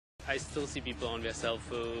I still see people on their cell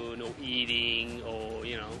phone or eating or,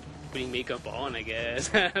 putting makeup on, I guess,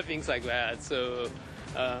 things like that. So,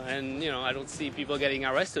 and, I don't see people getting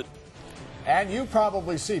arrested. And you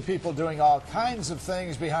probably see people doing all kinds of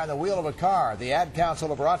things behind the wheel of a car. The Ad Council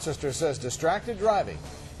of Rochester says distracted driving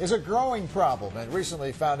is a growing problem and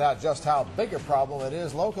recently found out just how big a problem it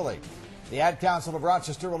is locally. The Ad Council of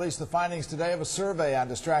Rochester released the findings today of a survey on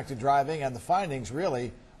distracted driving, and the findings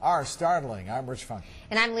really are startling. I'm Rich Funk.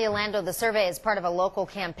 And I'm Leah Lando. The survey is part of a local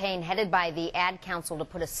campaign headed by the Ad Council to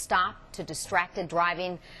put a stop to distracted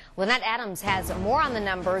driving. Lynette Adams has more on the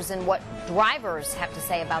numbers and what drivers have to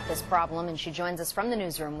say about this problem, and she joins us from the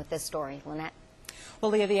newsroom with this story. Lynette. Well,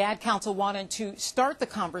 Leah, the Ad Council wanted to start the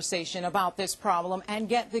conversation about this problem and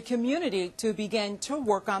get the community to begin to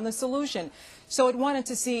work on the solution. So it wanted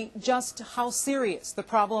to see just how serious the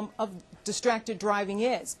problem of distracted driving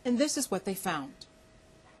is, and this is what they found.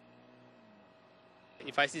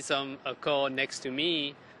 If I see a car next to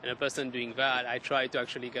me and a person doing that, I try to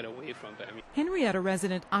actually get away from them. Henrietta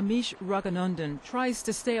resident Amish Raghunandan tries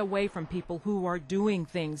to stay away from people who are doing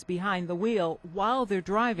things behind the wheel while they're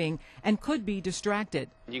driving and could be distracted.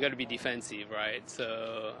 You got to be defensive, right?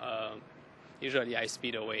 So usually I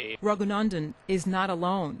speed away. Raghunandan is not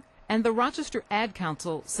alone, and the Rochester Ad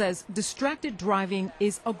Council says distracted driving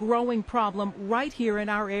is a growing problem right here in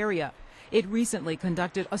our area. It recently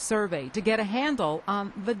conducted a survey to get a handle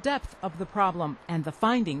on the depth of the problem, and the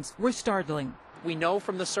findings were startling. We know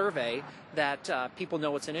from the survey that people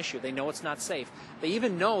know it's an issue. They know it's not safe. They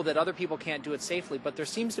even know that other people can't do it safely, but there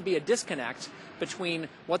seems to be a disconnect between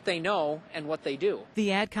what they know and what they do.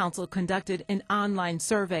 The Ad Council conducted an online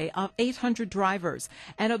survey of 800 drivers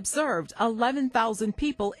and observed 11,000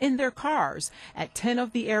 people in their cars at 10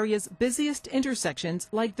 of the area's busiest intersections,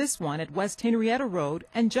 like this one at West Henrietta Road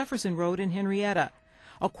and Jefferson Road in Henrietta.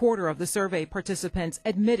 A quarter of the survey participants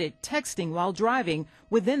admitted texting while driving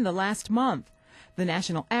within the last month. The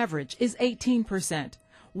national average is 18%.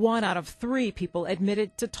 1 out of 3 people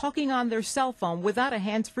admitted to talking on their cell phone without a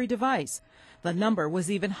hands-free device. The number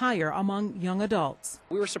was even higher among young adults.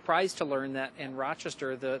 We were surprised to learn that in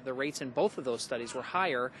Rochester, the rates in both of those studies were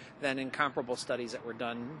higher than in comparable studies that were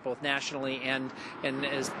done both nationally and in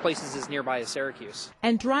places as nearby as Syracuse.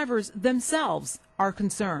 And drivers themselves are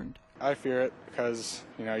concerned. I fear it because,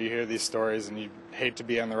 you hear these stories and you hate to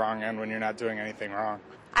be on the wrong end when you're not doing anything wrong.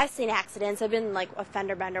 I've seen accidents. I've been like a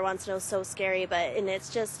fender bender once, and it was so scary, and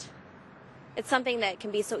it's something that can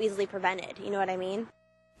be so easily prevented. You know what I mean?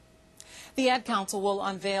 The Ad Council will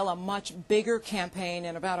unveil a much bigger campaign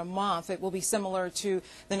in about a month. It will be similar to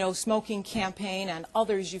the No Smoking campaign and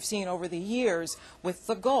others you've seen over the years, with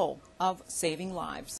the goal of saving lives.